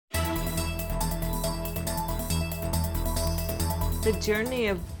The journey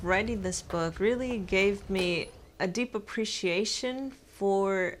of writing this book really gave me a deep appreciation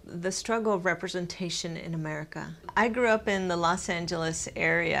for the struggle of representation in America. I grew up in the Los Angeles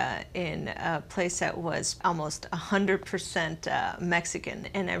area in a place that was almost 100% Mexican,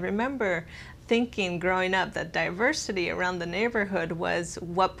 and I remember thinking growing up that diversity around the neighborhood was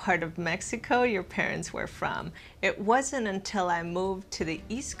what part of Mexico your parents were from. It wasn't until I moved to the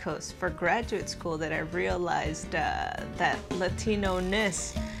East Coast for graduate school that I realized that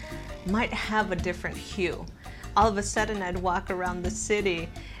Latino-ness might have a different hue. All of a sudden I'd walk around the city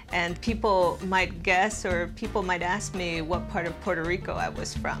and people might guess, or people might ask me what part of Puerto Rico I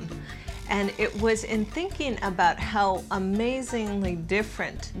was from. And it was in thinking about how amazingly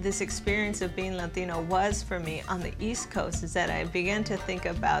different this experience of being Latino was for me on the East Coast is that I began to think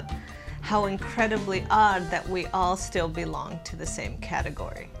about how incredibly odd that we all still belong to the same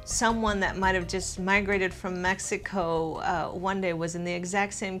category. Someone that might have just migrated from Mexico one day was in the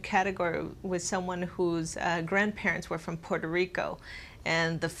exact same category with someone whose grandparents were from Puerto Rico.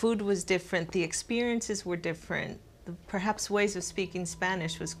 And the food was different, the experiences were different, perhaps ways of speaking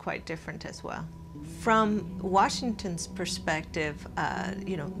Spanish was quite different as well. From Washington's perspective,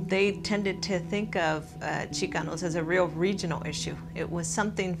 they tended to think of Chicanos as a real regional issue. It was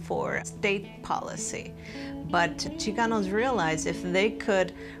something for state policy. But Chicanos realized if they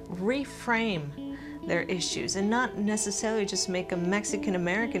could reframe their issues and not necessarily just make them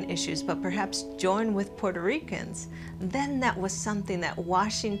Mexican-American issues, but perhaps join with Puerto Ricans, then that was something that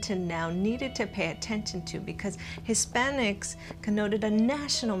Washington now needed to pay attention to, because Hispanics connoted a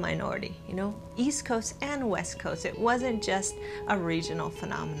national minority, East Coast and West Coast. It wasn't just a regional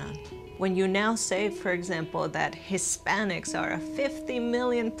phenomenon. When you now say, for example, that Hispanics are a 50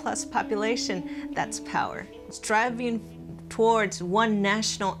 million plus population, that's power. Striving towards one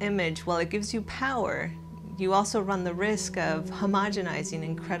national image, while it gives you power, you also run the risk of homogenizing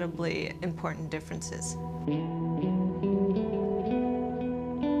incredibly important differences.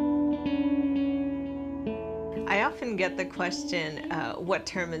 I often get the question, what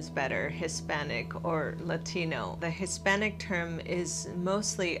term is better, Hispanic or Latino? The Hispanic term is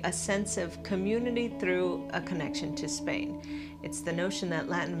mostly a sense of community through a connection to Spain. It's the notion that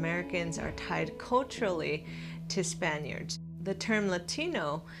Latin Americans are tied culturally to Spaniards. The term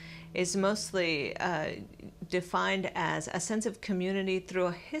Latino is mostly defined as a sense of community through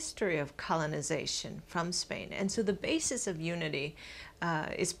a history of colonization from Spain. And so the basis of unity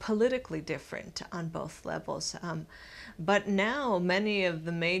is politically different on both levels. But now many of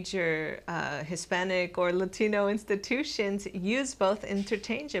the major Hispanic or Latino institutions use both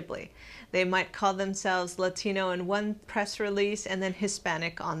interchangeably. They might call themselves Latino in one press release and then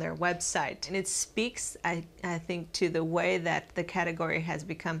Hispanic on their website. And it speaks, I think, to the way that the category has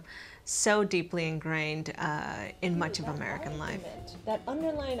become so deeply ingrained in much of American life. That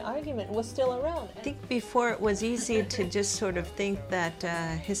underlying argument was still around. I think before it was easy to just sort of think that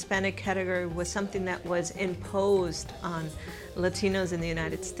Hispanic category was something that was imposed on Latinos in the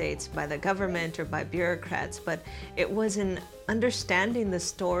United States by the government or by bureaucrats, but it was in understanding the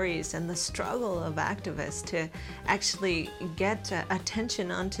stories and the struggle of activists to actually get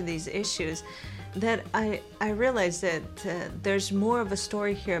attention onto these issues that I realized that there's more of a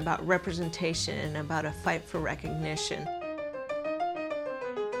story here about representation and about a fight for recognition.